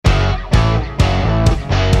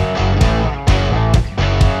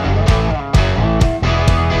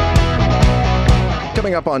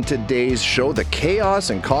Coming up on today's show, the chaos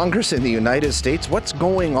in Congress in the United States. What's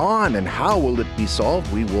going on and how will it be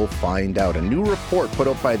solved? We will find out. A new report put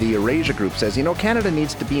out by the Eurasia Group says, Canada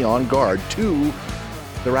needs to be on guard to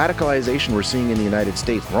the radicalization we're seeing in the United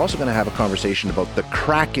States. We're also going to have a conversation about the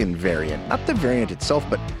Kraken variant. Not the variant itself,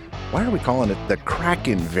 but why are we calling it the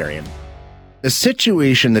Kraken variant? The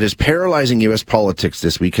situation that is paralyzing U.S. politics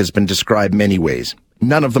this week has been described many ways,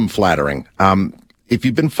 none of them flattering. If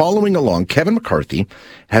you've been following along, Kevin McCarthy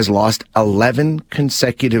has lost 11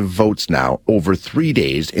 consecutive votes now over 3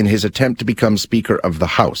 days in his attempt to become Speaker of the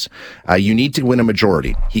House. You need to win a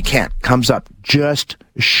majority. He can't. Comes up just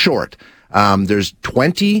short. There's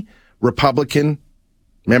 20 Republican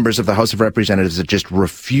members of the House of Representatives that just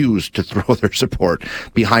refuse to throw their support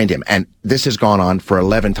behind him. And this has gone on for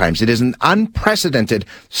 11 times. It is an unprecedented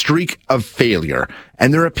streak of failure.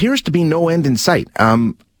 And there appears to be no end in sight.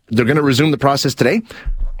 They're going to resume the process today.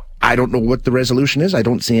 I don't know what the resolution is. I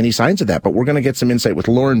don't see any signs of that, but we're going to get some insight with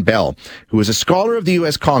Lauren Bell, who is a scholar of the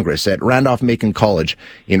U.S. Congress at Randolph-Macon College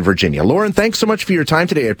in Virginia. Lauren, thanks so much for your time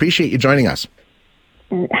today. I appreciate you joining us.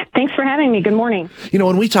 Thanks for having me. Good morning.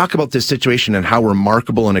 When we talk about this situation and how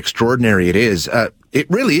remarkable and extraordinary it is, it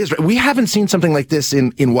really is. We haven't seen something like this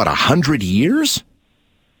in 100 years?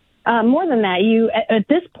 More than that. At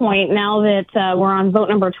this point, now that we're on vote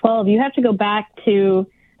number 12, you have to go back to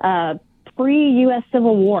pre-U.S.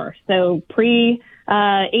 Civil War, so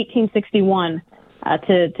pre-1861,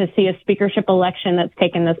 to see a speakership election that's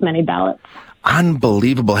taken this many ballots.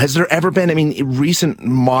 Unbelievable. Has there ever been, recent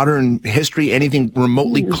modern history, anything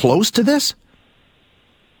remotely close to this?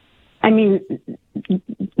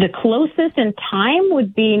 The closest in time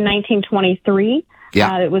would be 1923.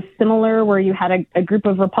 Yeah. It was similar where you had a group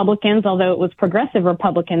of Republicans, although it was progressive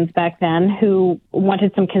Republicans back then, who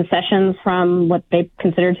wanted some concessions from what they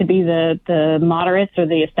considered to be the moderates or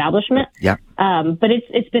the establishment. Yeah. But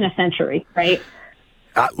it's been a century, right?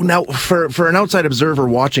 Now, for an outside observer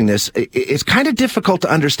watching this, it's kind of difficult to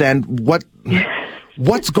understand why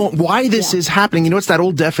this is happening. It's that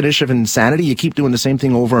old definition of insanity. You keep doing the same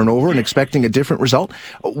thing over and over and expecting a different result.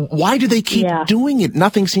 Why do they keep doing it?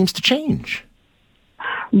 Nothing seems to change.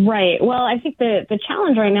 Right. Well, I think the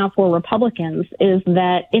challenge right now for Republicans is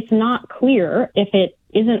that it's not clear, if it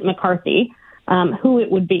isn't McCarthy, who it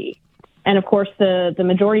would be. And of course, the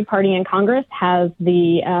majority party in Congress has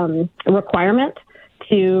the requirement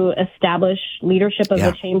to establish leadership of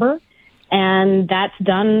the chamber. And that's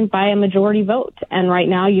done by a majority vote. And right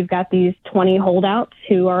now you've got these 20 holdouts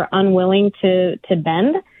who are unwilling to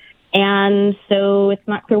bend. And so it's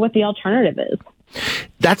not clear what the alternative is.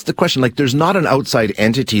 That's the question. There's not an outside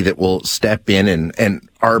entity that will step in and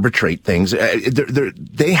arbitrate things.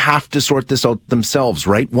 They have to sort this out themselves,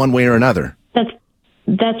 right? One way or another.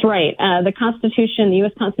 That's right. The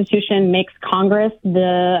U.S. Constitution makes Congress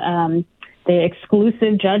the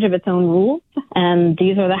exclusive judge of its own rules. And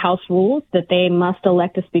these are the House rules that they must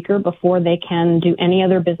elect a speaker before they can do any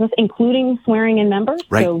other business, including swearing in members.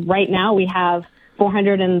 Right. So right now we have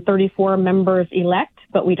 434 members elect,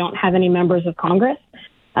 but we don't have any members of Congress.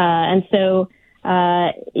 This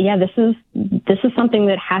is something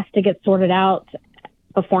that has to get sorted out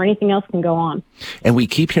before anything else can go on. And we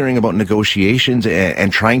keep hearing about negotiations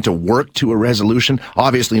and trying to work to a resolution.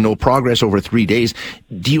 Obviously, no progress over 3 days.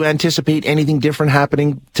 Do you anticipate anything different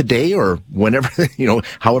happening today or whenever,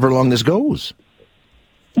 however long this goes?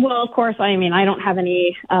 Well, of course, I don't have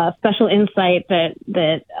any special insight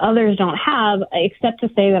that others don't have, except to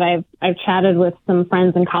say that I've chatted with some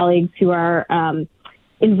friends and colleagues who are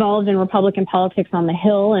involved in Republican politics on the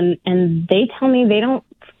Hill, and they tell me they don't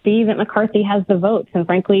see that McCarthy has the votes. And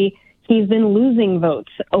frankly, he's been losing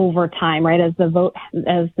votes over time, right? As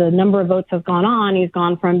the number of votes has gone on, he's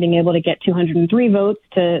gone from being able to get 203 votes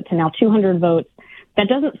to now 200 votes. That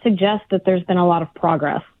doesn't suggest that there's been a lot of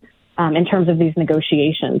progress in terms of these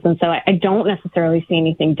negotiations. And so I don't necessarily see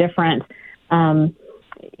anything different.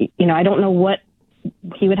 I don't know what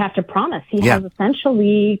he would have to promise. He has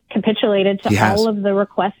essentially capitulated to all of the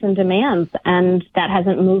requests and demands, and that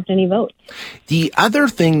hasn't moved any votes. The other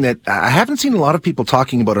thing that I haven't seen a lot of people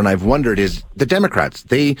talking about, and I've wondered, is the Democrats.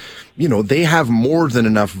 They have more than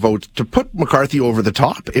enough votes to put McCarthy over the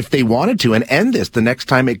top if they wanted to and end this the next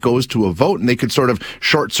time it goes to a vote, and they could sort of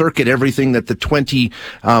short circuit everything that the 20,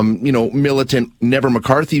 militant Never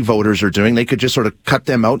McCarthy voters are doing. They could just sort of cut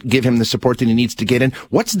them out, give him the support that he needs to get in.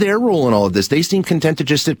 What's their role in all of this? They seem content to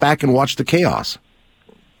just sit back and watch the chaos.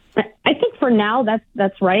 I think for now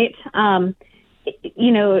that's right.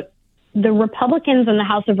 The Republicans in the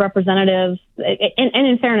House of Representatives, and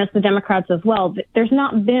in fairness, the Democrats as well, there's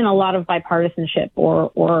not been a lot of bipartisanship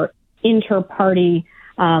or inter-party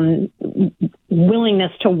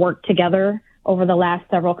willingness to work together over the last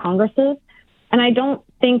several Congresses. And I don't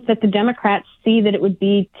think that the Democrats see that it would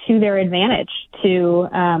be to their advantage to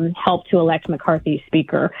help to elect McCarthy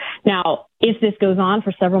Speaker. Now, if this goes on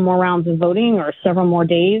for several more rounds of voting or several more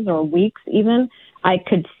days or weeks even, I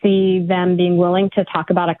could see them being willing to talk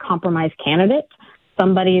about a compromise candidate,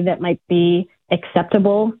 somebody that might be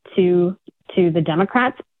acceptable to the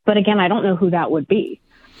Democrats. But again, I don't know who that would be.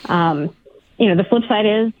 The flip side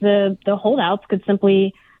is the holdouts could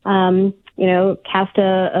simply cast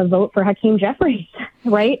a vote for Hakeem Jeffries,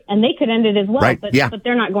 right? And they could end it as well, right. but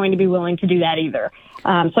they're not going to be willing to do that either.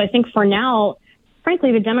 So I think for now,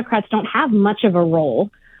 frankly, the Democrats don't have much of a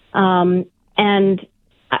role. And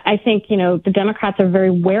I think, the Democrats are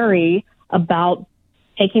very wary about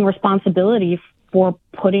taking responsibility for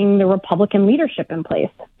putting the Republican leadership in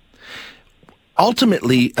place.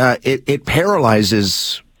 Ultimately, it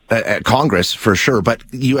paralyzes Congress for sure, but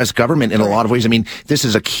U.S. government in a lot of ways. I mean, this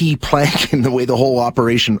is a key plank in the way the whole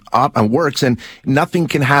operation works, and nothing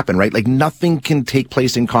can happen, right? Like nothing can take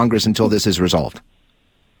place in Congress until this is resolved.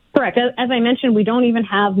 Correct. As I mentioned, we don't even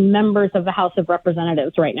have members of the House of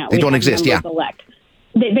Representatives right now. They don't exist, yeah. Elect.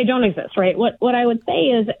 They don't exist, right? What I would say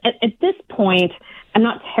is at this point, I'm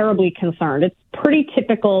not terribly concerned. It's pretty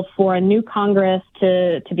typical for a new Congress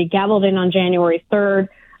to be gavelled in on January 3rd,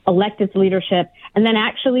 elect its leadership, and then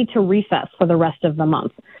actually to recess for the rest of the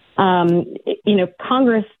month.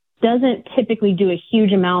 Congress doesn't typically do a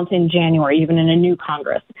huge amount in January, even in a new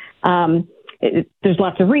Congress. There's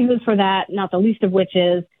lots of reasons for that, not the least of which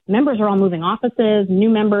is members are all moving offices, new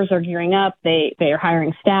members are gearing up, they are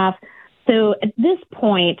hiring staff. So at this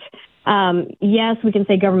point, yes, we can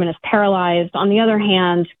say government is paralyzed. On the other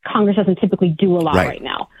hand, Congress doesn't typically do a lot right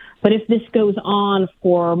now. But if this goes on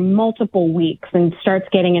for multiple weeks and starts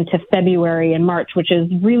getting into February and March, which is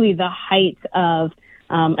really the height of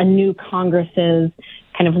a new Congress's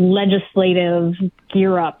kind of legislative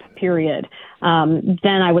gear-up period,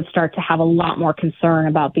 then I would start to have a lot more concern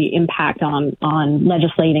about the impact on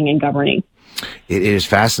legislating and governing. It is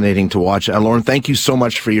fascinating to watch. Lauren, thank you so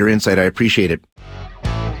much for your insight. I appreciate it.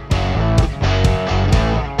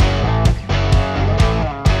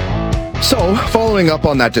 So, following up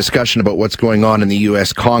on that discussion about what's going on in the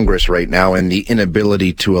U.S. Congress right now and the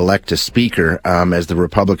inability to elect a speaker as the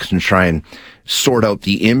Republicans try and sort out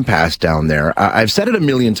the impasse down there, I've said it a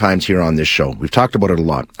million times here on this show. We've talked about it a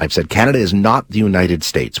lot. I've said Canada is not the United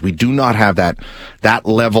States. We do not have that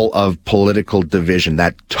level of political division,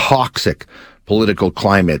 that toxic political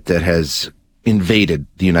climate that has invaded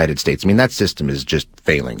the United States. I mean, that system is just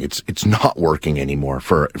failing. It's not working anymore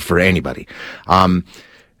for anybody.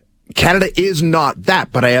 Canada is not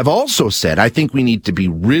that, but I have also said I think we need to be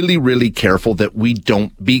really, really careful that we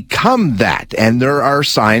don't become that. And there are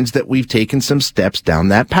signs that we've taken some steps down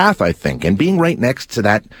that path, I think. And being right next to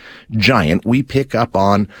that giant, we pick up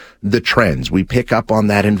on the trends. We pick up on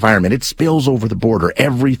that environment. It spills over the border.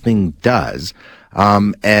 Everything does.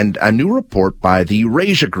 And a new report by the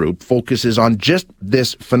Eurasia Group focuses on just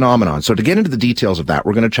this phenomenon. So to get into the details of that,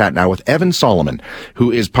 we're going to chat now with Evan Solomon,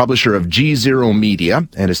 who is publisher of G0 Media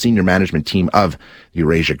and a senior management team of the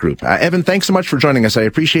Eurasia Group. Evan, thanks so much for joining us. I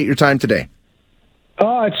appreciate your time today.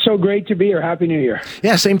 Oh, it's so great to be here. Happy New Year.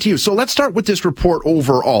 Yeah, same to you. So let's start with this report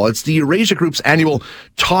overall. It's the Eurasia Group's annual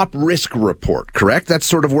top risk report, correct? That's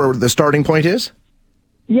sort of where the starting point is?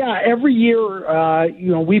 Yeah, every year,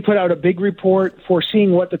 we put out a big report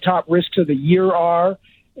foreseeing what the top risks of the year are.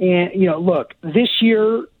 And, look, this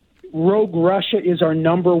year, rogue Russia is our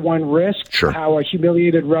number one risk. Sure. How a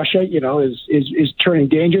humiliated Russia, is turning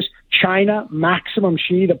dangerous. China, maximum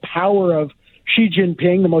Xi, the power of Xi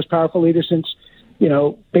Jinping, the most powerful leader since,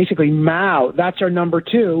 basically Mao. That's our number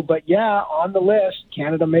two. But, yeah, on the list,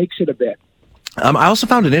 Canada makes it a bit. I also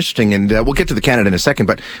found it interesting, and we'll get to the Canada in a second,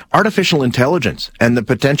 but artificial intelligence and the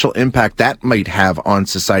potential impact that might have on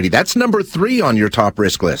society. That's number 3 on your top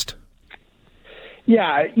risk list.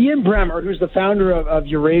 Yeah, Ian Bremmer, who's the founder of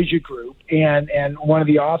Eurasia Group and one of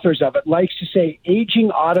the authors of it, likes to say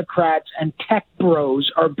aging autocrats and tech bros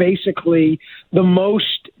are basically the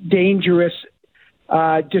most dangerous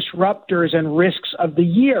disruptors and risks of the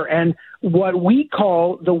year, and what we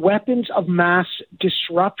call the weapons of mass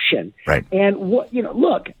disruption. Right. And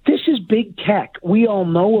look, this is big tech. We all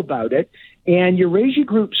know about it. And Eurasia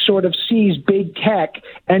Group sort of sees big tech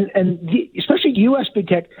and especially U.S. big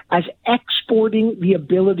tech as exporting the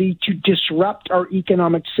ability to disrupt our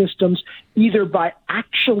economic systems, either by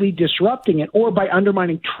actually disrupting it or by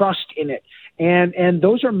undermining trust in it. And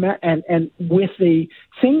those are and with the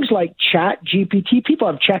things like Chat GPT, people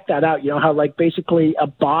have checked that out. You know how like basically a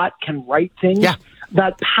bot can write things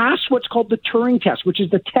that pass what's called the Turing test, which is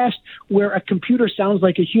the test where a computer sounds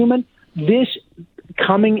like a human. This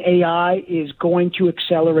coming AI is going to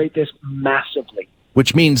accelerate this massively.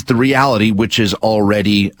 Which means the reality, which is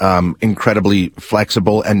already incredibly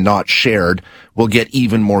flexible and not shared, will get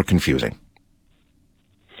even more confusing.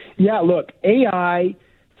 Yeah, look, AI,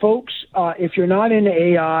 folks, if you're not into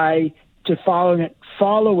AI, to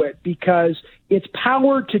follow it because its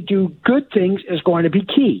power to do good things is going to be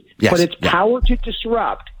key. Yes, but its power to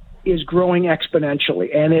disrupt is growing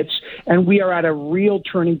exponentially, and we are at a real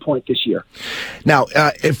turning point this year. Now,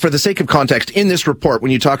 for the sake of context, in this report,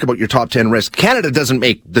 when you talk about your top 10 risks, Canada doesn't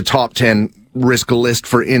make the top 10 risk list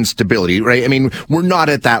for instability, right? I mean, we're not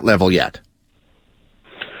at that level yet.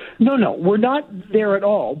 No, we're not there at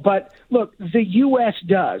all. But look, the U.S.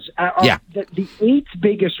 does. The eighth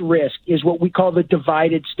biggest risk is what we call the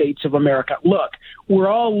divided states of America. Look, we're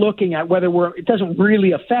all looking at it doesn't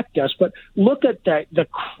really affect us, but look at the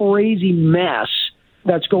crazy mess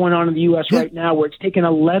that's going on in the U.S. right now, where it's taken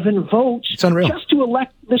 11 votes just to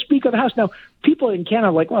elect the Speaker of the House. Now, people in Canada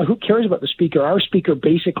are like, well, who cares about the Speaker? Our Speaker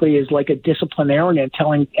basically is like a disciplinarian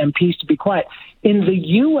telling MPs to be quiet. In the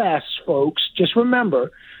U.S., folks, just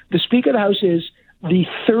remember, the Speaker of the House is the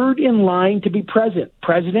third in line to be president.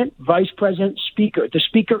 President, Vice President, Speaker. The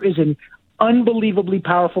Speaker is an unbelievably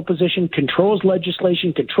powerful position, controls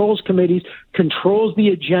legislation, controls committees, controls the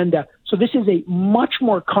agenda. So this is a much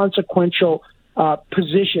more consequential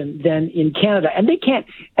position than in Canada. And they can't,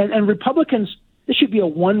 and Republicans, this should be a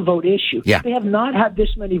one-vote issue. Yeah. They have not had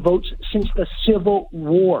this many votes since the Civil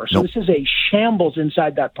War. So This is a shambles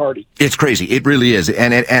inside that party. It's crazy. It really is.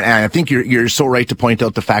 And I think you're so right to point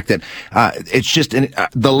out the fact that it's just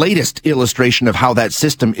the latest illustration of how that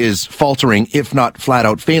system is faltering, if not flat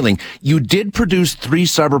out failing. You did produce 3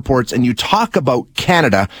 sub-reports, and you talk about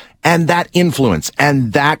Canada and that influence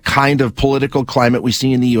and that kind of political climate we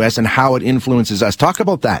see in the U.S. and how it influences us. Talk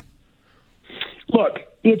about that. Look,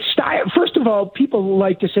 first of all, people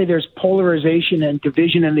like to say there's polarization and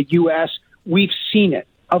division in the U.S. We've seen it,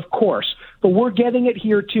 of course, but we're getting it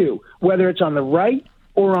here too, whether it's on the right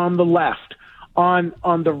or on the left. On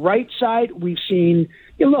the right side, we've seen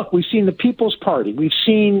the People's Party. We've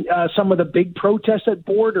seen some of the big protests at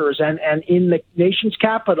borders and in the nation's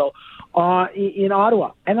capital in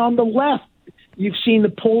Ottawa. And on the left, you've seen the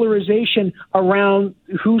polarization around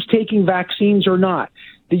who's taking vaccines or not.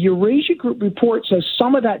 The Eurasia Group report says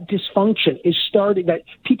some of that dysfunction is starting, that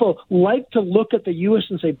people like to look at the U.S.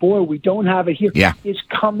 and say, boy, we don't have it here. Yeah. It's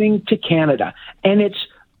coming to Canada. And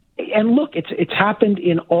it's happened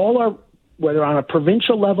in all our, whether on a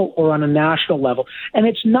provincial level or on a national level. And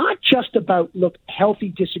it's not just about, healthy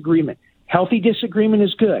disagreement. Healthy disagreement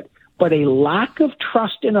is good, but a lack of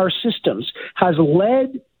trust in our systems has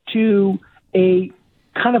led to a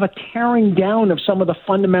kind of a tearing down of some of the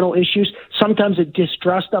fundamental issues, sometimes a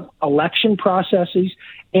distrust of election processes,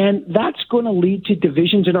 and that's going to lead to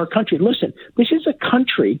divisions in our country. Listen, this is a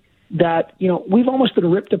country that, we've almost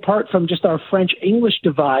been ripped apart from just our French-English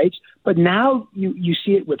divides, but now you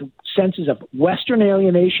see it with senses of Western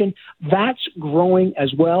alienation. That's growing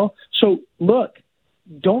as well. So, look,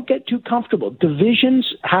 don't get too comfortable. Divisions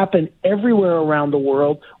happen everywhere around the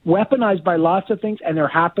world, weaponized by lots of things, and they're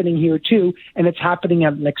happening here too, and it's happening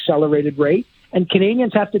at an accelerated rate. And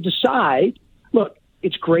Canadians have to decide, look,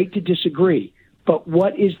 it's great to disagree, but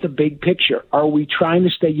what is the big picture? Are we trying to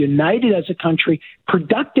stay united as a country,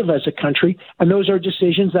 productive as a country? And those are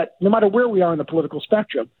decisions that, no matter where we are in the political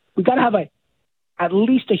spectrum, we've got to have at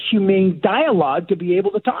least a humane dialogue to be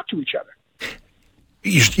able to talk to each other.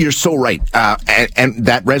 You're so right. And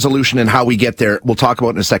that resolution and how we get there, we'll talk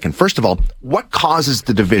about in a second. First of all, what causes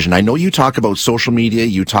the division? I know you talk about social media,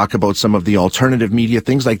 you talk about some of the alternative media,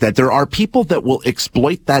 things like that. There are people that will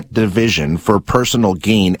exploit that division for personal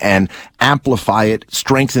gain and amplify it,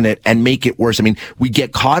 strengthen it, and make it worse. I mean, we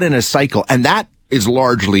get caught in a cycle, and that is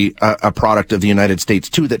largely a product of the United States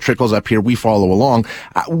too, that trickles up here. We follow along.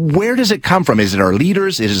 Where does it come from? Is it our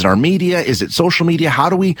leaders? Is it our media? Is it social media? How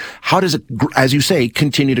does it, as you say,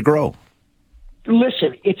 continue to grow?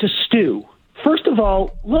 Listen, it's a stew. First of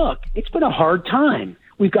all, look, it's been a hard time.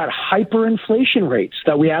 We've got hyperinflation rates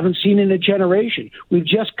that we haven't seen in a generation. We've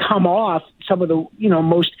just come off some of the,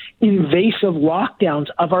 most invasive lockdowns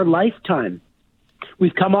of our lifetime.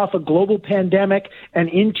 We've come off a global pandemic and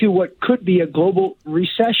into what could be a global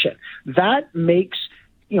recession. That makes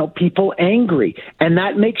people angry. And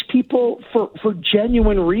that makes people, for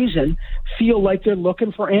genuine reason, feel like they're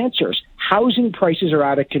looking for answers. Housing prices are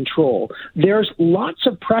out of control. There's lots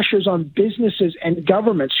of pressures on businesses and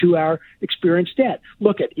governments who are experiencing debt.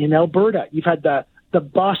 Look in Alberta, you've had the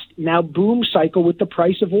bust now boom cycle with the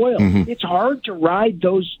price of oil. Mm-hmm. It's hard to ride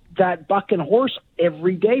that buck and horse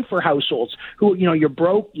every day for households who, you're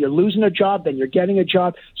broke, you're losing a job, then you're getting a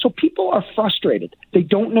job. So people are frustrated. They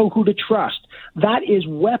don't know who to trust. That is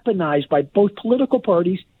weaponized by both political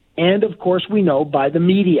parties and, of course, we know by the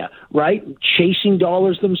media, right? Chasing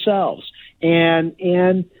dollars themselves.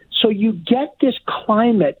 And so you get this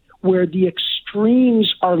climate where the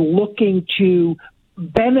extremes are looking to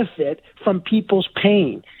benefit from people's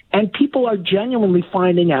pain. And people are genuinely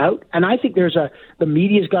finding out, and I think the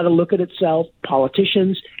media's got to look at itself,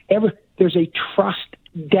 politicians, there's a trust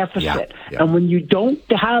deficit. Yeah. And when you don't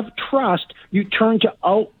have trust, you turn to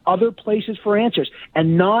other places for answers.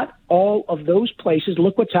 And not all of those places,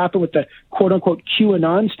 look what's happened with the quote-unquote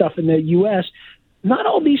QAnon stuff in the U.S., not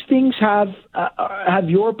all these things have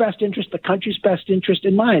your best interest, the country's best interest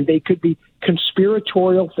in mind. They could be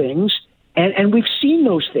conspiratorial things, and we've seen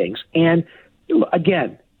those things. And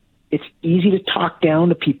again, it's easy to talk down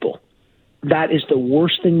to people. That is the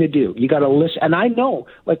worst thing to do. You got to listen. And I know,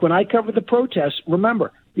 like when I cover the protests,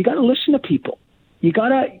 remember, you got to listen to people. You got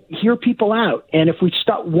to hear people out. And if we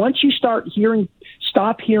once you stop hearing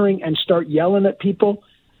and start yelling at people,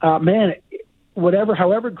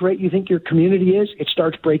 however great you think your community is, it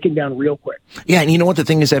starts breaking down real quick. Yeah, and you know what the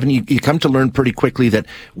thing is, Evan, you come to learn pretty quickly that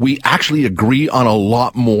we actually agree on a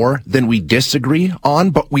lot more than we disagree on,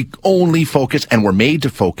 but we only focus, and we're made to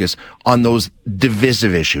focus, on those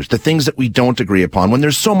divisive issues, the things that we don't agree upon, when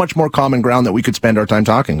there's so much more common ground that we could spend our time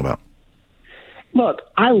talking about. Look,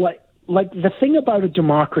 I like the thing about a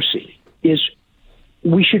democracy is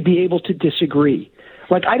we should be able to disagree.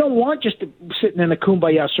 Like, I don't want just sitting in a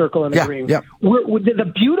kumbaya circle and agreeing. Yeah.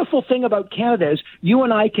 The beautiful thing about Canada is you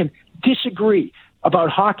and I can disagree about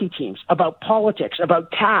hockey teams, about politics,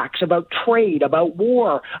 about tax, about trade, about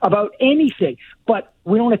war, about anything. But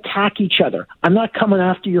we don't attack each other. I'm not coming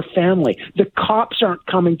after your family. The cops aren't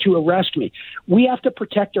coming to arrest me. We have to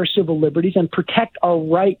protect our civil liberties and protect our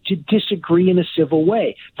right to disagree in a civil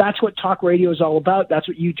way. That's what talk radio is all about. That's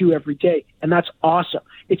what you do every day. And that's awesome.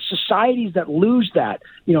 It's societies that lose that,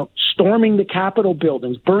 storming the Capitol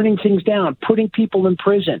buildings, burning things down, putting people in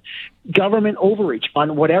prison, government overreach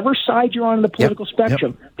on whatever side you're on in the political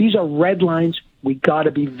spectrum. Yep. These are red lines we got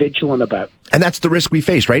to be vigilant about. And that's the risk we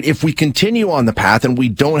face, right? If we continue on the path and we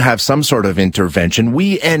don't have some sort of intervention,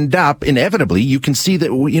 we end up inevitably, you can see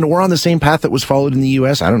that, we're on the same path that was followed in the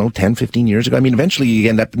U.S., 10, 15 years ago. I mean, eventually you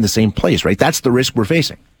end up in the same place, right? That's the risk we're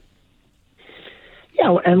facing.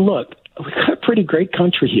 Yeah, and look, we've got a pretty great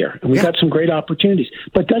country here, and we've got some great opportunities.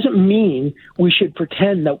 But doesn't mean we should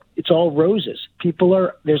pretend that it's all roses.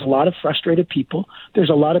 There's a lot of frustrated people. There's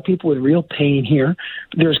a lot of people with real pain here.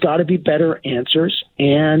 There's got to be better answers,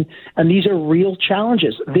 and these are real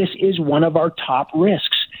challenges. This is one of our top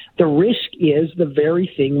risks. The risk is the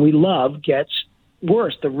very thing we love gets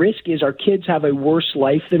worse. The risk is our kids have a worse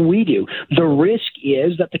life than we do. The risk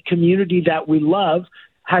is that the community that we love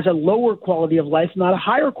has a lower quality of life, not a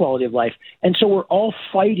higher quality of life. And so we're all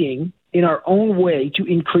fighting in our own way to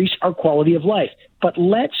increase our quality of life. But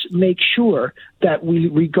let's make sure that we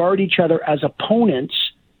regard each other as opponents,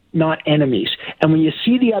 not enemies. And when you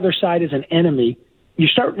see the other side as an enemy, you're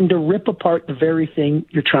starting to rip apart the very thing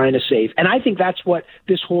you're trying to save. And I think that's what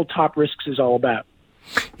this whole Top Risks is all about.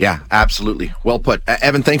 Yeah, absolutely. Well put.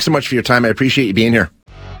 Evan, thanks so much for your time. I appreciate you being here.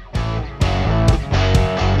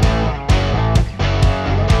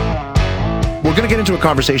 We're going to get into a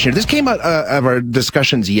conversation. This came out of our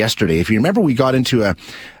discussions yesterday. If you remember, we got into a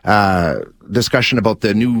discussion about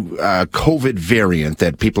the new COVID variant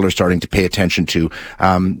that people are starting to pay attention to.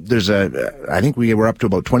 I think we were up to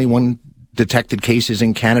about 21 detected cases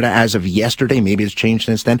in Canada as of yesterday. Maybe it's changed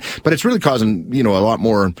since then, but it's really causing, a lot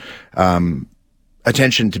more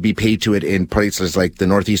attention to be paid to it in places like the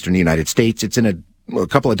northeastern United States. It's in a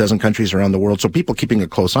couple of dozen countries around the world, so people keeping a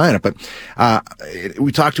close eye on it. But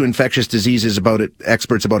we talked to infectious diseases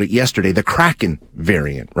experts about it yesterday, the Kraken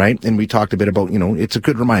variant, right? And we talked a bit about, it's a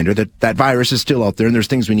good reminder that virus is still out there and there's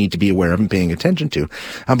things we need to be aware of and paying attention to.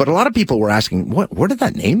 But a lot of people were asking, where did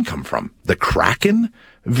that name come from? The Kraken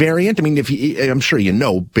variant? I mean, I'm sure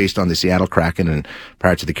based on the Seattle Kraken and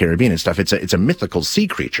Pirates of the Caribbean and stuff, it's a mythical sea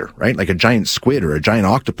creature, right? Like a giant squid or a giant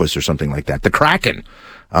octopus or something like that. The Kraken.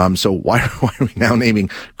 So why are we now naming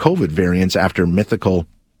COVID variants after mythical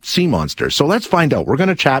sea monster. So let's find out. We're going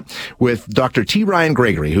to chat with Dr. T. Ryan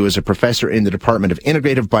Gregory, who is a professor in the Department of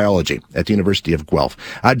Integrative Biology at the University of Guelph.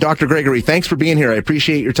 Dr. Gregory, thanks for being here. I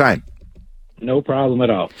appreciate your time. No problem at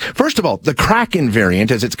all. First of all, the Kraken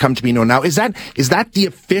variant, as it's come to be known now, is that the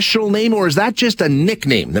official name, or is that just a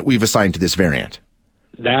nickname that we've assigned to this variant?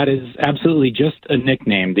 That is absolutely just a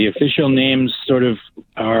nickname. The official names sort of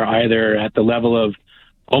are either at the level of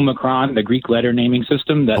Omicron, the Greek letter naming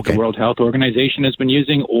system that the World Health Organization has been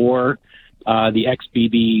using, or the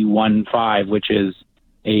XBB.1.5, which is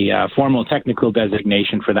a formal technical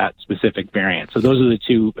designation for that specific variant. So those are the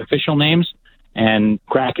two official names, and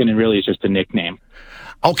Kraken really is just a nickname.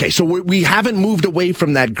 Okay, so we haven't moved away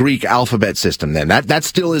from that Greek alphabet system then. That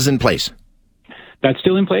still is in place. That's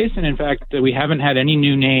still in place, and in fact, we haven't had any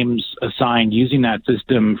new names assigned using that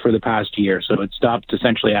system for the past year. So it stopped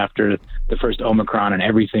essentially after the first Omicron, and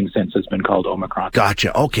everything since has been called Omicron.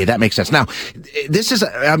 Gotcha. Okay, that makes sense. Now, this is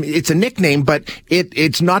it's a nickname, but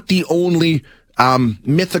it's not the only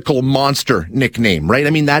mythical monster nickname, right?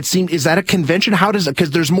 I mean, is that a convention? How does it?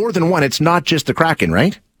 Because there's more than one. It's not just the Kraken,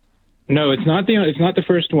 right? No, it's not the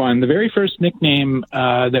first one. The very first nickname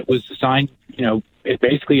that was assigned, it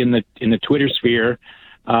basically in the Twitter sphere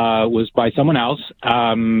was by someone else,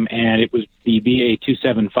 and it was the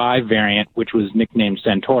BA.275 variant, which was nicknamed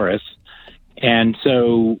Centaurus. And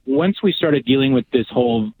so once we started dealing with this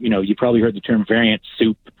whole, you probably heard the term variant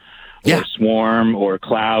soup or swarm or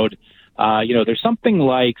cloud. There's something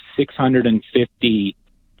like 650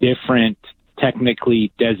 different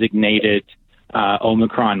technically designated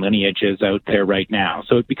Omicron lineages out there right now.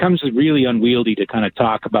 So it becomes really unwieldy to kind of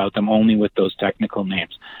talk about them only with those technical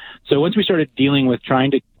names. So once we started dealing with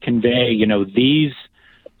trying to convey, these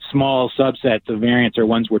small subsets of variants are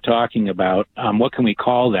ones we're talking about, what can we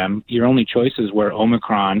call them? Your only choices were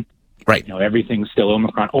Omicron, right? Everything's still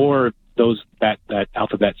Omicron, or that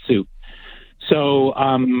alphabet soup. So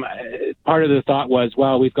part of the thought was,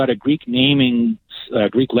 well, we've got a Greek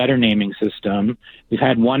letter naming system. We've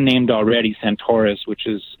had one named already, Centaurus, which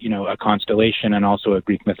is, a constellation and also a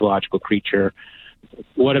Greek mythological creature.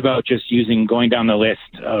 What about just going down the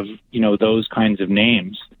list of, those kinds of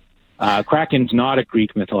names? Kraken's not a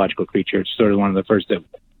Greek mythological creature. It's sort of one of the first that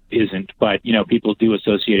isn't, but, people do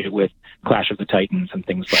associate it with Clash of the Titans and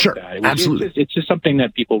things like that. Absolutely. It's just something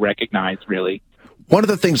that people recognize, really. One of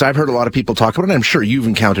the things I've heard a lot of people talk about, and I'm sure you've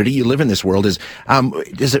encountered it, you live in this world, is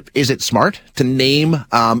it smart to name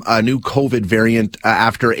a new COVID variant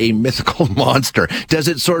after a mythical monster? Does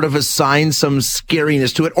it sort of assign some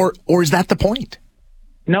scariness to it, or is that the point?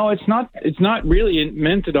 No, it's not. It's not really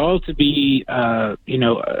meant at all to be,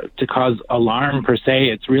 to cause alarm per se.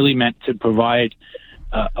 It's really meant to provide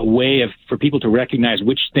a way for people to recognize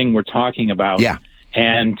which thing we're talking about. Yeah.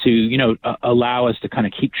 And to, allow us to kind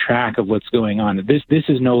of keep track of what's going on. This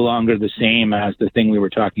is no longer the same as the thing we were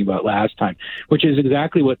talking about last time, which is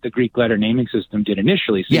exactly what the Greek letter naming system did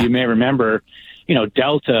initially. So you may remember,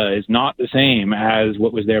 Delta is not the same as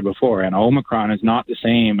what was there before, and Omicron is not the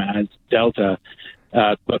same as Delta.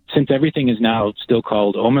 But since everything is now still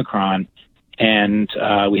called Omicron, and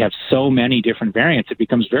we have so many different variants, it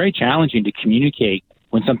becomes very challenging to communicate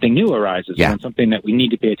when something new arises, when something that we need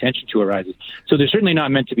to pay attention to arises. So they're certainly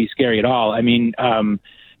not meant to be scary at all. I mean,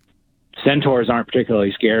 centaurs aren't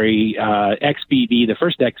particularly scary. XBB, the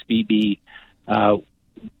first XBB,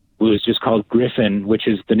 was just called Griffin, which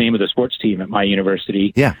is the name of the sports team at my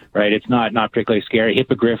university. Yeah. Right? It's not particularly scary.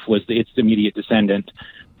 Hippogriff was its immediate descendant.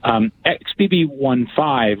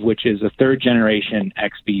 XBB.1.5, which is a third-generation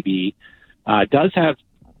XBB, does have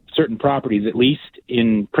certain properties, at least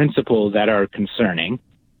in principle, that are concerning.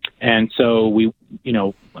 And so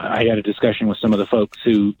I had a discussion with some of the folks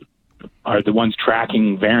who are the ones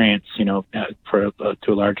tracking variants, to a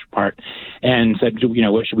large part, and said,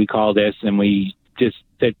 what should we call this? And we just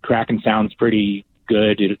said Kraken sounds pretty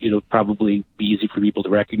good. It'll probably be easy for people to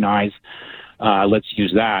recognize. Let's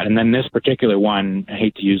use that. And then this particular one, I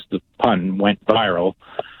hate to use the pun, went viral.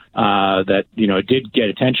 That it did get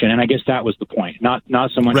attention, and I guess that was the point. Not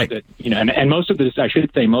so much that and most of this, I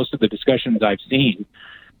should say, most of the discussions I've seen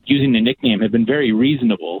using the nickname have been very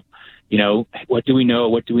reasonable. What do we know?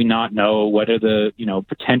 What do we not know? What are the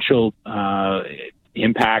potential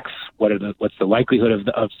impacts? What's the likelihood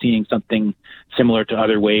of seeing something similar to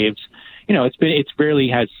other waves? It's really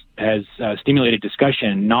has stimulated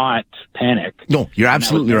discussion, not panic. No, you're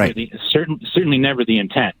absolutely right. Certainly never the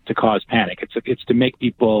intent to cause panic. It's to make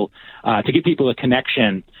people, to give people a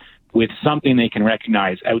connection with something they can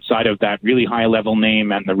recognize outside of that really high-level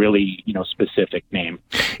name and the really, specific name.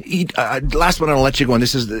 Last one, I'll let you go, and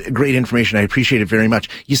this is great information. I appreciate it very much.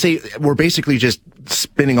 You say we're basically just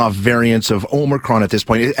spinning off variants of Omicron at this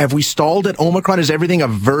point. Have we stalled at Omicron? Is everything a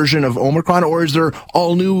version of Omicron, or is there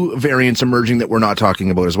all new variants emerging that we're not talking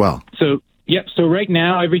about as well? So right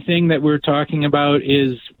now, everything that we're talking about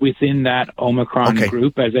is within that Omicron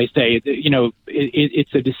group. As I say,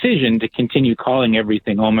 it's a decision to continue calling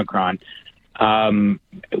everything Omicron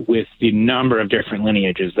with the number of different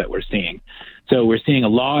lineages that we're seeing. So we're seeing a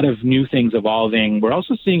lot of new things evolving. We're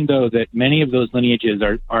also seeing, though, that many of those lineages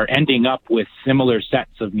are ending up with similar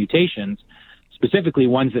sets of mutations, specifically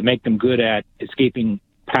ones that make them good at escaping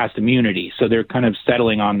past immunity. So they're kind of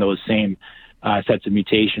settling on those same sets of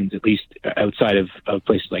mutations, at least outside of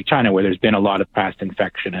places like China, where there's been a lot of past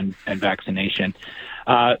infection and vaccination.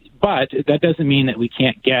 But that doesn't mean that we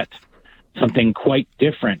can't get something quite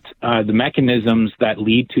different. The mechanisms that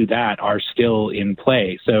lead to that are still in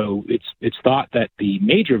play. So it's thought that the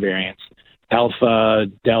major variants, Alpha,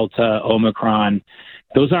 Delta, Omicron,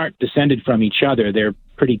 those aren't descended from each other. They're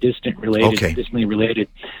pretty distantly related.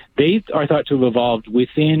 They are thought to have evolved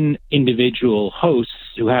within individual hosts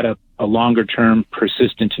who had a longer-term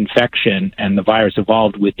persistent infection, and the virus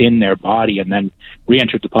evolved within their body and then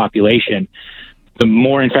re-entered the population. The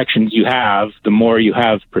more infections you have, the more you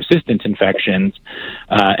have persistent infections.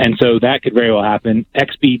 And so that could very well happen.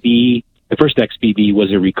 XBB, the first XBB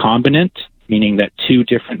was a recombinant, meaning that two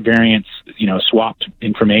different variants, swapped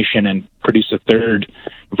information and produced a third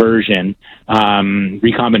version.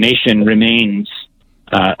 Recombination remains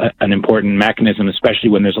an important mechanism, especially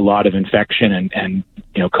when there's a lot of infection and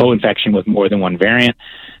co-infection with more than one variant.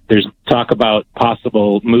 There's talk about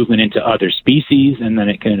possible movement into other species, and then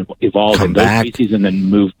it can evolve in those species and then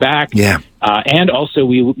move back. Yeah. And also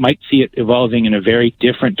we might see it evolving in a very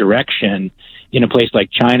different direction in a place like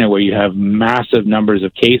China, where you have massive numbers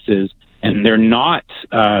of cases, and they're not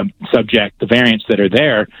the variants that are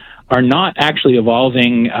there are not actually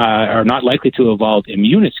evolving, are not likely to evolve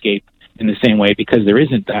immune escape in the same way, because there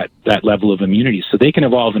isn't that level of immunity. So they can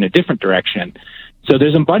evolve in a different direction. So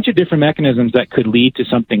there's a bunch of different mechanisms that could lead to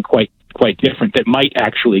something quite different that might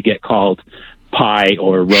actually get called Pi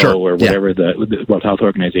or Rho or whatever the World Health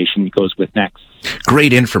Organization goes with next.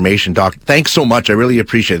 Great information, Doc. Thanks so much. I really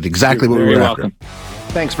appreciate it. Exactly what we were after. Welcome.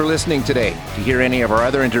 Thanks for listening today. To hear any of our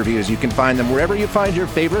other interviews, you can find them wherever you find your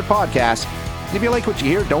favorite podcasts. If you like what you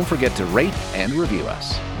hear, don't forget to rate and review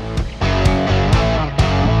us.